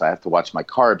you know, so I have to watch my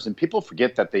carbs. And people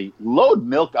forget that they load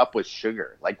milk up with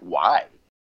sugar. Like, why?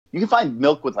 You can find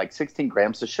milk with like 16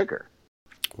 grams of sugar.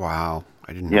 Wow.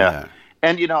 I didn't know that.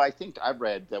 And, I think I've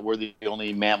read that we're the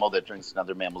only mammal that drinks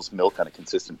another mammal's milk on a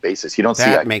consistent basis. You don't see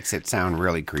that. Makes it sound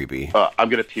really creepy. I'm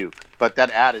going to puke. But that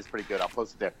ad is pretty good. I'll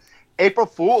post it there. April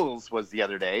Fool's was the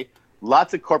other day.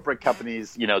 Lots of corporate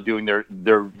companies, doing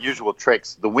their usual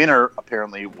tricks. The winner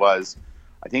apparently was,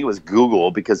 I think it was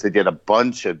Google, because they did a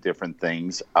bunch of different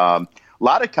things. A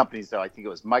lot of companies, though, I think it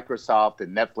was Microsoft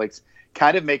and Netflix,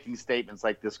 kind of making statements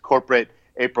like this corporate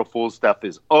April Fool's stuff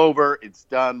is over. It's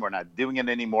done. We're not doing it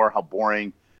anymore. How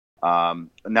boring.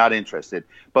 Not interested.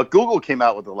 But Google came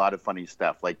out with a lot of funny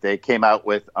stuff. Like they came out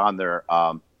with on their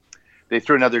they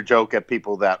threw another joke at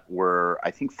people that were,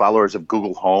 I think, followers of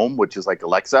Google Home, which is like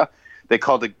Alexa. They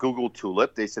called it Google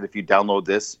Tulip. They said if you download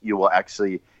this, you will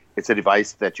actually, it's a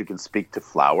device that you can speak to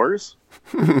flowers.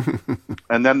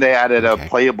 And then they added a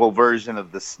playable version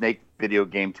of the Snake video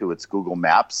game to its Google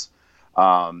Maps.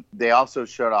 They also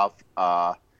showed off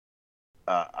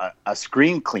a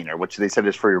screen cleaner, which they said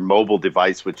is for your mobile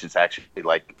device, which is actually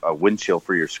like a windshield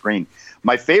for your screen.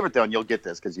 My favorite, though, and you'll get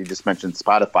this because you just mentioned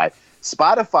Spotify.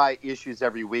 Spotify issues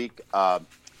every week a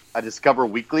Discover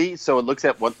Weekly. So it looks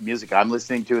at what music I'm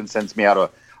listening to and sends me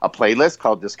out a playlist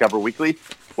called Discover Weekly.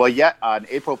 Well, yet on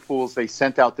April Fool's, they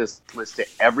sent out this list to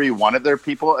every one of their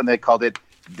people, and they called it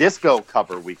Disco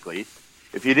Cover Weekly.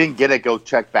 If you didn't get it, go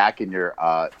check back in your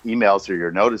emails or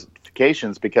your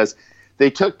notifications, because they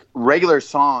took regular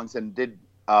songs and did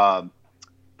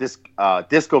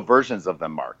disco versions of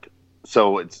them, Mark.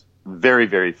 So it's very,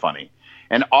 very funny.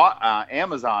 And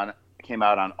Amazon came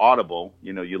out on Audible.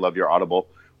 You love your Audible,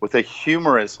 with a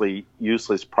humorously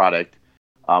useless product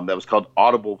that was called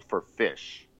Audible for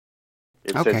Fish.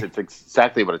 It says it's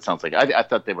exactly what it sounds like. I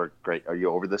thought they were great. Are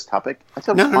you over this topic?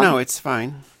 No, it's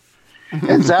fine.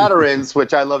 And Zatarain's,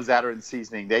 which I love Zatarain's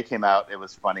seasoning, they came out. It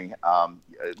was funny.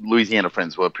 Louisiana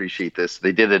friends will appreciate this.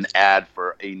 They did an ad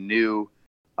for a new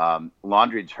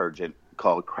laundry detergent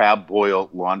called Crab Boil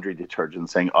Laundry Detergent,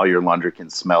 saying all your laundry can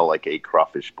smell like a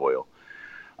crawfish boil.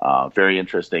 Very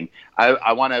interesting.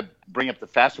 I want to bring up the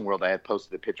fashion world. I had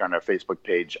posted a picture on our Facebook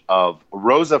page of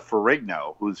Rosa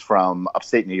Ferrigno, who's from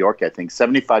upstate New York, I think,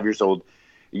 75 years old.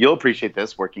 You'll appreciate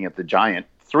this, working at the Giant.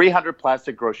 300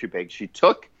 plastic grocery bags.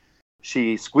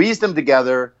 She squeezed them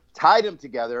together, tied them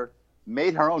together,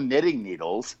 made her own knitting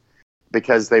needles,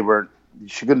 because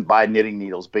she couldn't buy knitting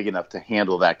needles big enough to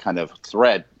handle that kind of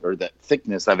thread or that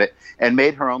thickness of it, and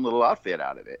made her own little outfit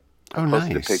out of it. Oh, I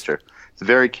posted a picture. It's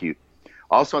very cute.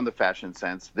 Also in the fashion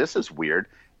sense, this is weird.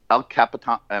 El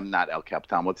Capitan, not El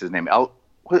Capitan, what's his name?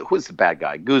 Who's the bad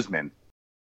guy? Guzman.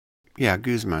 Yeah,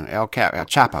 Guzman. El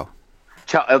Chapo.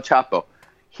 El Chapo.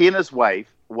 He and his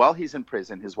wife, while he's in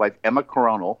prison, his wife, Emma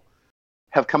Coronel,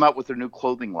 have come out with their new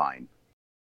clothing line.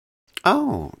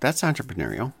 Oh, that's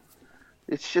entrepreneurial.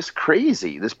 It's just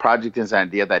crazy. This project is an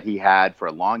idea that he had for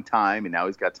a long time, and now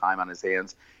he's got time on his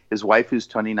hands. His wife, who's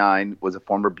 29, was a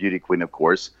former beauty queen, of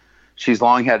course. She's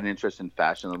long had an interest in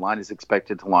fashion. The line is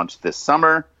expected to launch this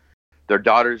summer. Their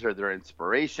daughters are their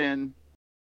inspiration.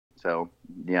 So,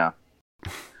 yeah.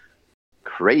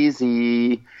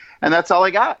 Crazy. And that's all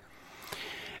I got.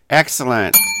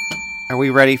 Excellent. Are we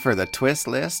ready for the twist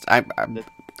list?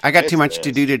 I got too much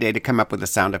to do today to come up with a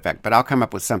sound effect, but I'll come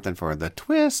up with something for the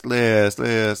twist list.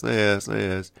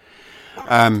 Are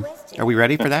we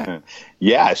ready for that?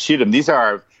 Yeah, shoot them. These are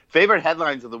our favorite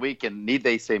headlines of the week, and need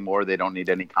they say more? They don't need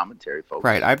any commentary, folks.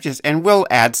 Right. And we'll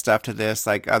add stuff to this,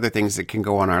 like other things that can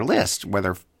go on our list,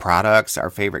 whether products, our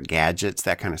favorite gadgets,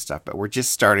 that kind of stuff. But we're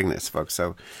just starting this, folks.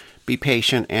 So be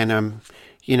patient, and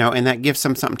and that gives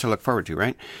them something to look forward to,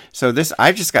 right? So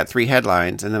I've just got 3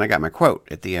 headlines, and then I got my quote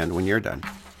at the end when you're done.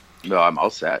 No, I'm all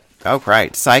set. Oh,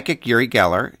 right. Psychic Uri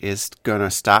Geller is going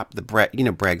to stop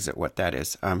Brexit, what that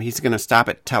is. He's going to stop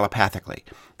it telepathically.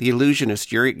 The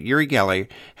illusionist Uri Geller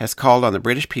has called on the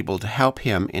British people to help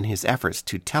him in his efforts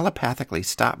to telepathically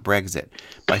stop Brexit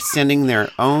by sending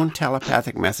their own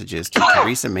telepathic messages to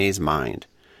Theresa May's mind,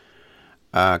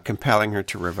 compelling her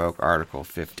to revoke Article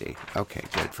 50. Okay,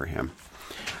 good for him.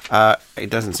 It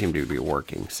doesn't seem to be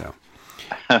working, so.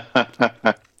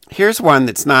 Here's one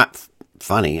that's not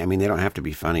funny. I mean, they don't have to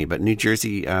be funny, but New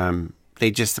Jersey,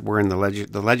 they just were in the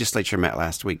legislature met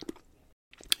last week,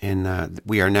 and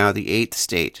we are now the 8th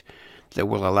state that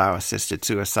will allow assisted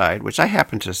suicide, which I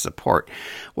happen to support.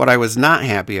 What I was not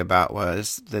happy about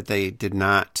was that they did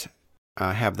not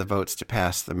have the votes to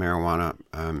pass the marijuana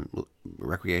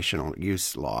recreational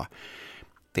use law.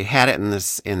 They had it in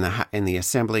the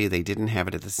Assembly. They didn't have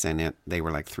it at the Senate. They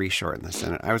were like 3 short in the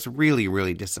Senate. I was really,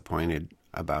 really disappointed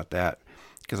about that,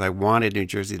 because I wanted New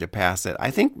Jersey to pass it. I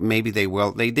think maybe they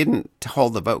will. They didn't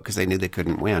hold the vote because they knew they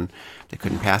couldn't win. They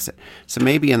couldn't pass it. So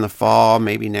maybe in the fall,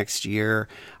 maybe next year.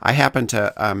 I happen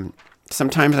to,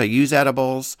 sometimes I use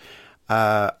edibles.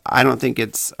 I don't think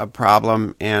it's a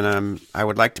problem, and I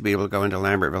would like to be able to go into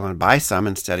Lambertville and buy some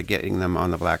instead of getting them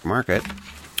on the black market.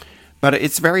 But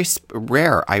it's very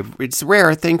rare. It's a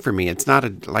rare thing for me. It's not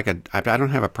I don't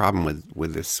have a problem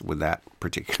with that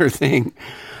particular thing.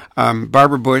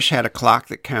 Barbara Bush had a clock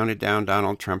that counted down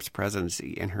Donald Trump's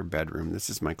presidency in her bedroom.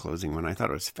 This is my closing one. I thought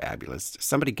it was fabulous.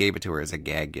 Somebody gave it to her as a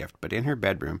gag gift, but in her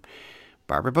bedroom,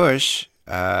 Barbara Bush,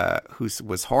 who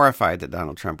was horrified that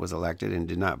Donald Trump was elected and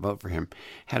did not vote for him,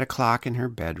 had a clock in her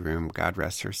bedroom, God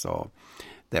rest her soul,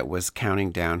 that was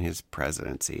counting down his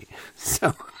presidency.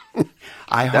 So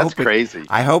that's crazy.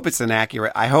 I hope it's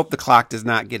inaccurate. I hope the clock does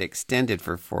not get extended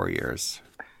for 4 years.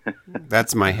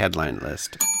 That's my headline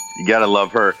list. You gotta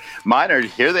love her. Mine are,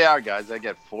 here they are, guys. I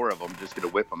got 4 of them. Just gonna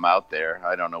whip them out there.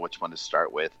 I don't know which one to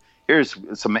start with. Here's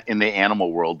some in the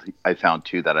animal world. I found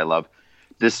 2 that I love.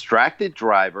 Distracted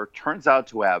driver turns out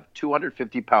to have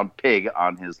 250-pound pig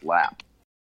on his lap.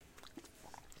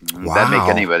 Wow. That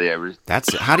make anybody ever?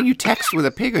 How do you text with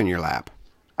a pig on your lap?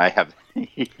 I have.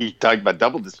 He talked about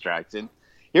double distraction.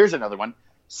 Here's another one.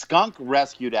 Skunk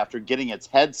rescued after getting its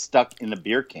head stuck in a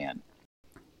beer can.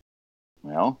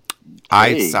 Well,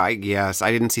 hey. Yes,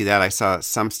 I didn't see that. I saw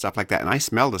some stuff like that, and I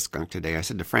smelled a skunk today. I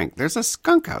said to Frank, "There's a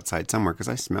skunk outside somewhere," because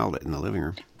I smelled it in the living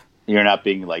room. You're not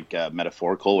being like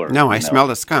metaphorical, or no? I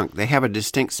smelled a skunk. They have a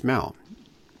distinct smell.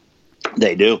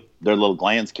 They do. Their little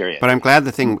glands carry it. But I'm glad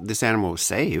this animal was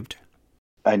saved.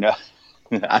 I know.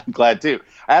 I'm glad too.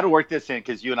 I had to work this in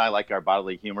because you and I like our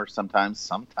bodily humor sometimes.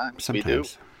 Sometimes we do.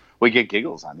 We get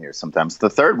giggles on here sometimes. The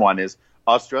third one is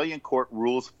Australian court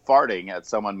rules farting at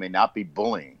someone may not be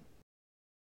bullying.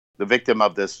 The victim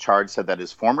of this charge said that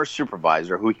his former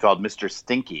supervisor, who he called Mr.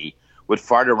 Stinky, would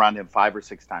fart around him 5 or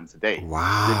 6 times a day.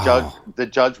 Wow. The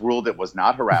judge ruled it was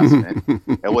not harassment.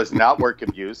 It was not work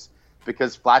abuse,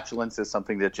 because flatulence is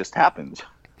something that just happens.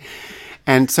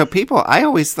 And so I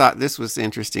always thought this was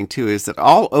interesting too, is that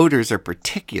all odors are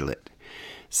particulate.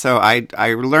 So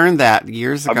I learned that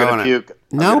years ago. I'm gonna puke.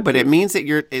 But it means that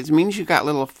you got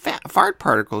little fart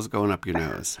particles going up your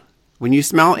nose. When you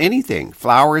smell anything,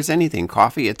 flowers, anything,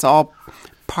 coffee, it's all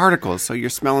particles. So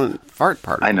you're smelling fart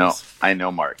particles. I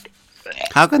know, Mark.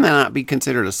 How can that not be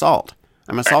considered assault?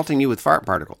 I'm assaulting you with fart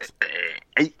particles.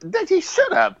 He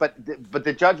should have, but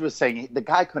the judge was saying the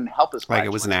guy couldn't help his like it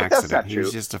was an accident. He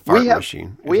was just a fart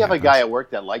machine. We have a guy at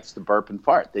work that likes to burp and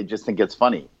fart. They just think it's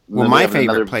funny. Well, my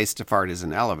favorite place to fart is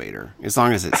an elevator, as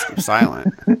long as it's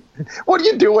silent. What do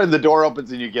you do when the door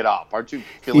opens and you get off? Aren't you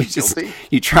feeling guilty?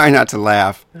 You try not to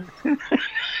laugh.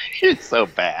 You're so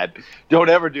bad. Don't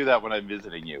ever do that when I'm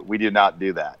visiting you. We do not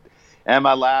do that. And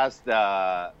my last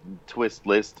twist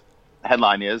list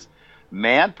headline is,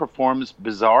 man performs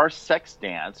bizarre sex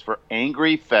dance for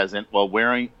angry pheasant while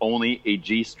wearing only a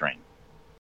G-string.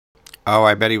 Oh,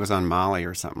 I bet he was on Molly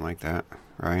or something like that,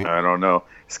 right? I don't know.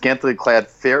 Scantily clad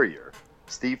farrier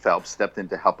Steve Phelps stepped in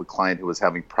to help a client who was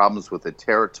having problems with a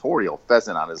territorial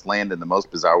pheasant on his land in the most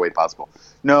bizarre way possible.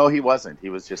 No, he wasn't. He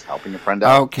was just helping a friend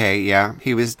out. Okay, yeah.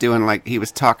 He was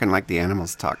talking like the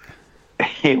animals talk.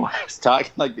 He was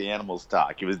talking like the animals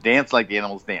talk. He was dancing like the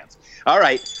animals dance. All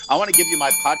right. I want to give you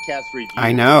my podcast review.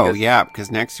 I know,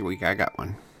 because next week I got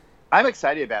one. I'm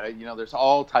excited about it. There's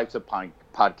all types of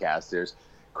podcasts. There's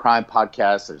crime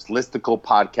podcasts. There's listicle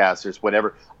podcasts. There's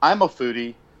whatever. I'm a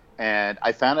foodie, and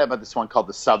I found out about this one called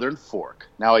the Southern Fork.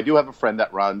 Now, I do have a friend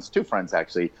that runs, two friends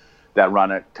actually, that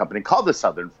run a company called the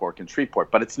Southern Fork in Shreveport,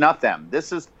 but it's not them.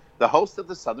 This is the host of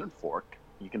the Southern Fork.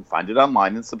 You can find it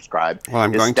online and subscribe. Well,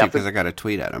 I'm going to because I got a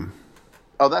tweet at him.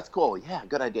 Oh, that's cool. Yeah,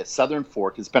 good idea. Southern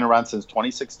Fork. It's been around since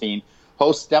 2016.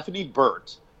 Host Stephanie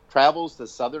Burt travels the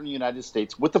southern United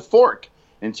States with a fork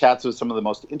and chats with some of the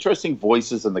most interesting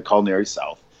voices in the culinary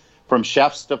South. From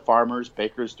chefs to farmers,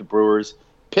 bakers to brewers,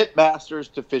 pit masters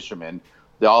to fishermen,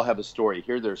 they all have a story.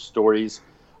 Hear their stories.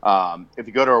 If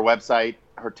you go to our website,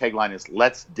 her tagline is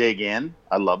 "Let's dig in."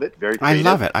 I love it. Very creative. I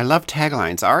love it. I love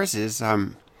taglines. Ours is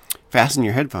fasten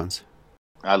your headphones.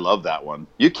 I love that one.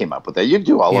 You came up with that. You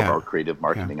do all of our creative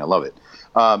marketing. Yeah. I love it.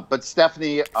 But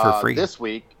Stephanie, this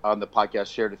week on the podcast,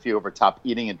 shared a few of her top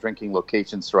eating and drinking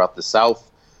locations throughout the South.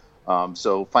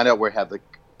 So find out where you have the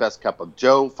best cup of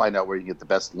joe. Find out where you get the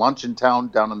best lunch in town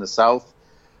down in the South.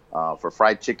 For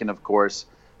fried chicken, of course.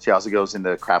 She also goes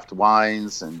into craft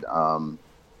wines and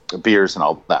beers and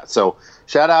all that. So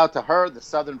shout out to her, the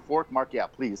Southern Fork. Mark,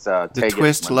 please take it. The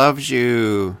twist loves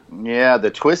you. Yeah,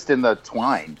 the twist and the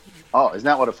twine. Oh, isn't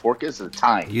that what a fork is? A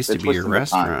tine. It used to be your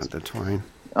restaurant, the Twine.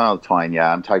 Oh, Twine,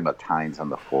 yeah. I'm talking about tines on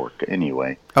the fork.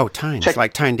 Anyway. Oh, Tines,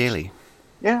 like Tyne Daily.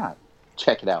 Yeah.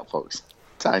 Check it out, folks.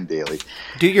 Tyne Daily.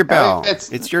 Do your bell.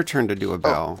 It's your turn to do a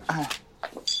bell.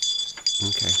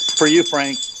 Okay. For you,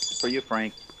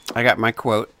 Frank. I got my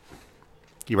quote.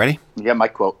 You ready? You got my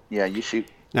quote. Yeah, you shoot.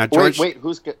 Now, George. Wait.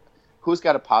 Who's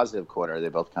got a positive quote? Or are they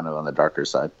both kind of on the darker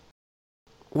side?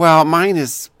 Well, mine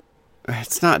is...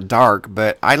 It's not dark,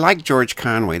 but I like George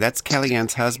Conway. That's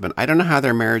Kellyanne's husband. I don't know how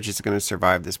their marriage is going to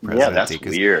survive this presidency. Yeah,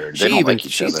 that's weird.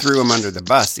 She threw him under the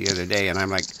bus the other day, and I'm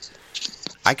like,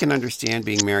 I can understand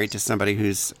being married to somebody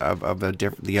who's of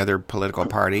the other political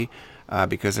party,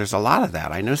 because there's a lot of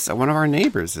that. I know one of our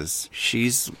neighbors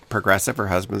she's progressive. Her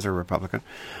husband's a Republican.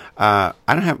 I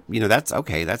don't have, that's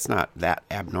okay. That's not that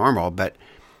abnormal, but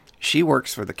she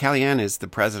works for Kellyanne is the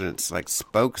president's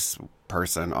spokesperson.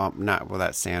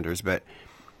 That's Sanders, but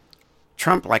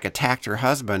Trump attacked her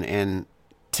husband, and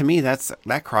to me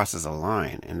that crosses a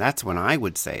line, and that's when I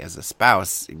would say, as a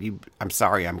spouse, I'm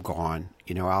sorry, I'm gone.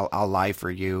 I'll lie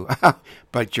for you,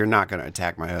 but you're not going to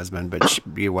attack my husband. But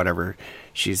whatever,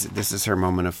 this is her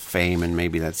moment of fame, and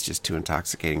maybe that's just too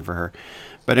intoxicating for her.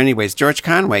 But anyways, George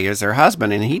Conway is her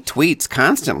husband, and he tweets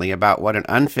constantly about what an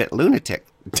unfit lunatic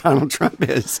Donald Trump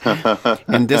is,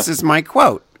 and this is my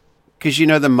quote. Because,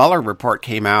 the Mueller report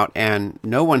came out and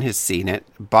no one has seen it.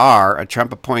 Barr, a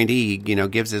Trump appointee,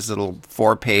 gives his little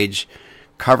 4-page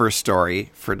cover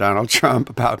story for Donald Trump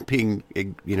about being,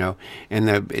 and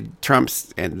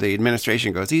the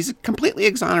administration goes, he's completely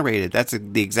exonerated. That's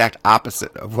the exact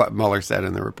opposite of what Mueller said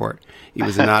in the report. He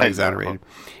was not exonerated.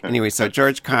 Anyway, so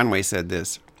George Conway said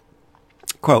this,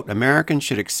 quote, Americans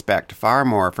should expect far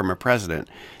more from a president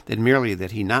than merely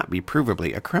that he not be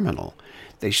provably a criminal.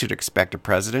 They should expect a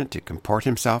president to comport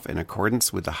himself in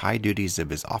accordance with the high duties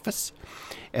of his office.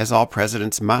 As all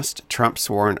presidents must, Trump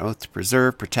swore an oath to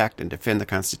preserve, protect, and defend the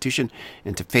Constitution,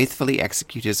 and to faithfully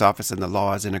execute his office and the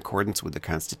laws in accordance with the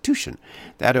Constitution.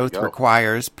 That oath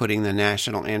requires putting the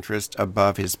national interest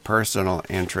above his personal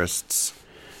interests,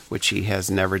 which he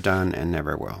has never done and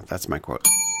never will. That's my quote.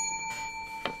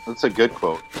 That's a good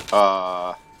quote.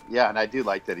 Yeah, and I do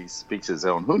like that he speaks his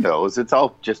own. Who knows? It's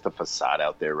all just a facade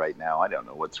out there right now. I don't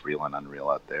know what's real and unreal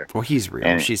out there. Well, he's real.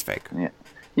 And she's fake. Yeah,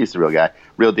 he's the real guy.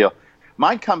 Real deal.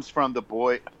 Mine comes from the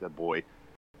boy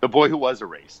who was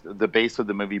erased. The base of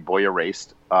the movie Boy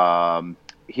Erased.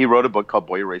 He wrote a book called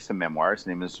Boy Erased, a memoir. His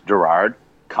name is Gerard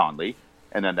Conley.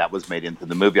 And then that was made into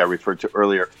the movie I referred to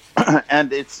earlier.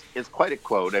 And it's quite a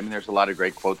quote. I mean, there's a lot of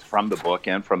great quotes from the book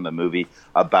and from the movie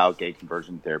about gay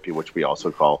conversion therapy, which we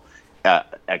also call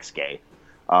ex-gay.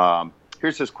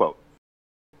 Here's his quote.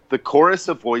 The chorus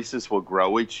of voices will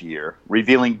grow each year,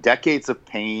 revealing decades of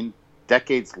pain,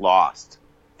 decades lost,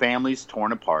 families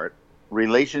torn apart,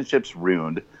 relationships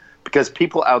ruined, because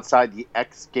people outside the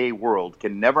ex-gay world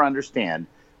can never understand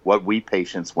what we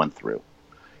patients went through.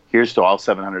 Here's to all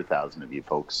 700,000 of you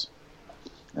folks,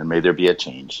 and may there be a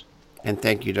change. And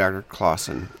thank you, Dr.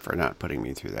 Clausen, for not putting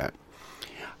me through that.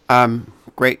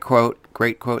 Great quote,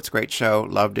 great quotes, great show.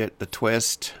 Loved it. The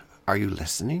twist. Are you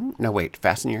listening? No, wait.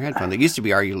 Fasten your headphones. It used to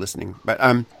be, are you listening?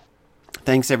 But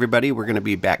thanks, everybody. We're going to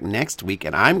be back next week,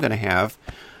 and I'm going to have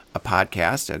a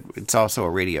podcast. It's also a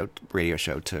radio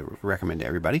show to recommend to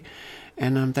everybody.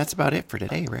 And that's about it for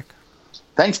today, Rick.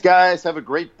 Thanks, guys. Have a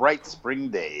great, bright spring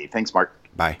day. Thanks, Mark.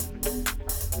 Bye.